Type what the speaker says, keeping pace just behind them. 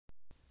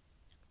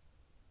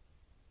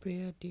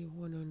Prayer Day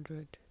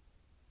 100,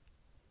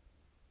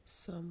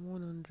 Psalm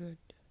 100,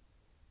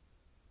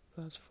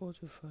 verse 4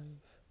 to 5.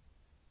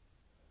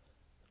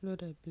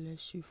 Lord, I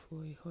bless you for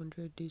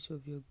 100 days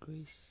of your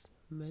grace,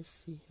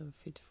 mercy, and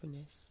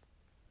faithfulness.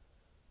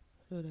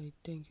 Lord, I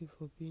thank you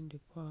for being the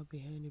power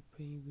behind the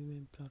Praying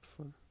Women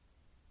platform.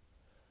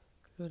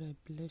 Lord, I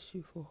bless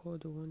you for all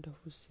the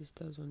wonderful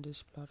sisters on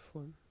this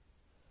platform,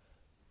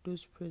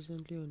 those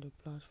presently on the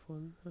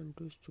platform and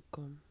those to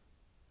come.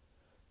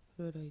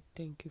 Lord, I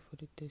thank you for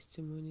the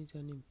testimonies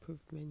and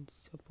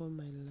improvements upon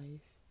my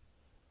life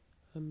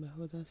and my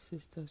other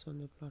sisters on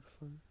the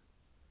platform.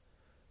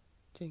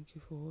 Thank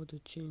you for all the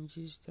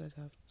changes that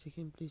have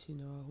taken place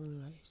in our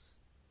own lives.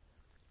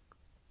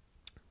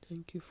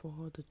 Thank you for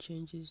all the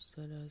changes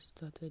that have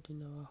started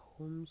in our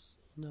homes,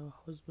 in our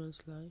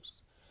husbands'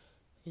 lives,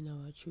 in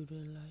our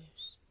children's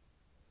lives.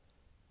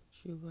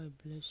 Jehovah, I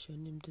bless your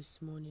name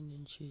this morning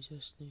in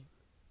Jesus' name.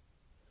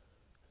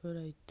 Lord,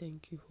 I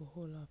thank you for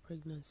all our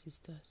pregnant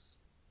sisters.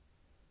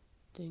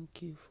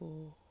 Thank you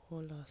for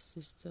all our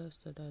sisters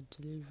that are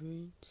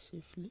delivering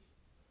safely.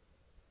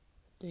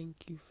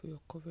 Thank you for your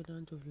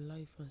covenant of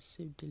life and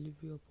safe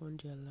delivery upon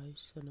their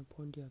lives and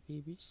upon their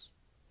babies.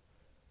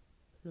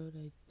 Lord,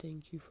 I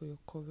thank you for your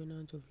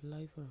covenant of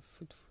life and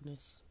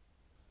fruitfulness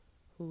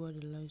over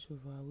the lives of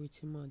our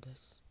waiting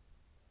mothers.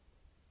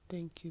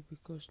 Thank you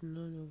because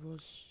none of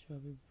us shall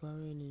be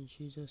barren in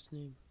Jesus'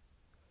 name.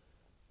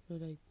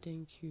 Lord, I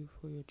thank you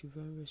for your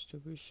divine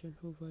restoration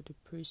over the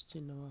priests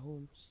in our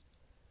homes.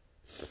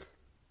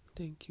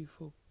 Thank you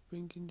for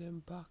bringing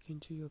them back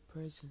into your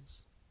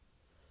presence.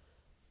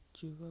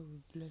 Jehovah, we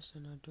bless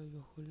and adore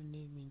your holy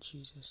name in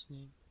Jesus'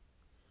 name.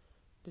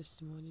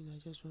 This morning, I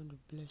just want to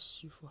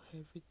bless you for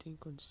everything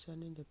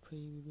concerning the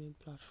Praying Women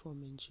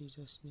platform in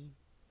Jesus' name.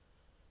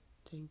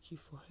 Thank you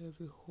for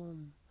every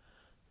home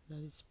that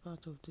is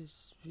part of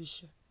this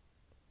vision.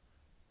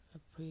 I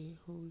pray,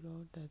 oh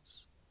Lord, that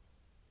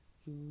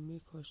you will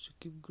make us to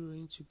keep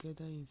growing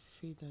together in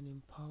faith and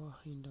in power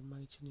in the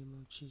mighty name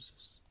of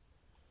Jesus.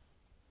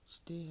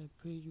 Today, I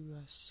pray you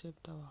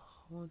accept our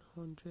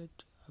 100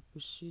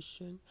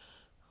 appreciation,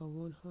 our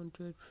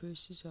 100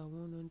 praises, our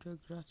 100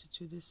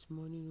 gratitude this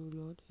morning, O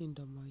Lord, in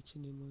the mighty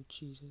name of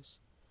Jesus.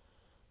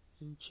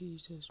 In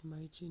Jesus'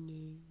 mighty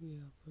name we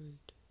are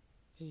prayed.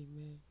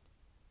 Amen.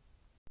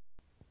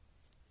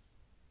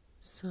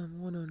 Psalm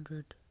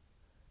 100.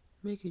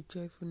 Make a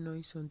joyful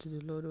noise unto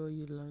the Lord, all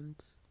ye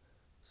lands.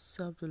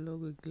 Serve the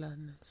Lord with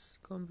gladness.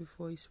 Come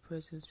before his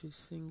presence with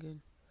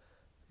singing.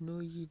 Know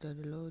ye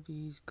that the Lord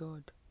is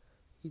God.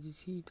 It is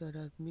he that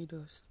hath made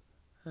us,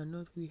 and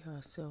not we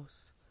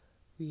ourselves.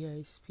 We are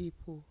his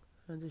people,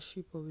 and the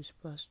sheep of his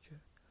pasture.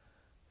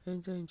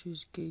 Enter into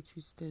his gate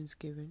with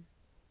thanksgiving,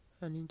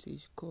 and into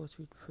his court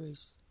with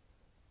praise.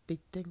 Be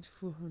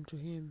thankful unto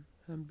him,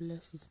 and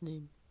bless his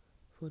name.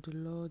 For the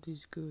Lord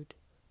is good,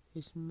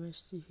 his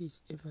mercy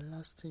is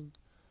everlasting,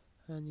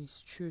 and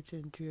his truth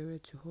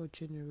endureth to all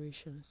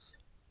generations.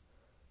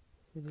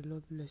 May the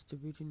Lord bless the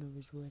reading of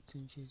his words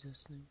in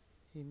Jesus' name.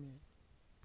 Amen.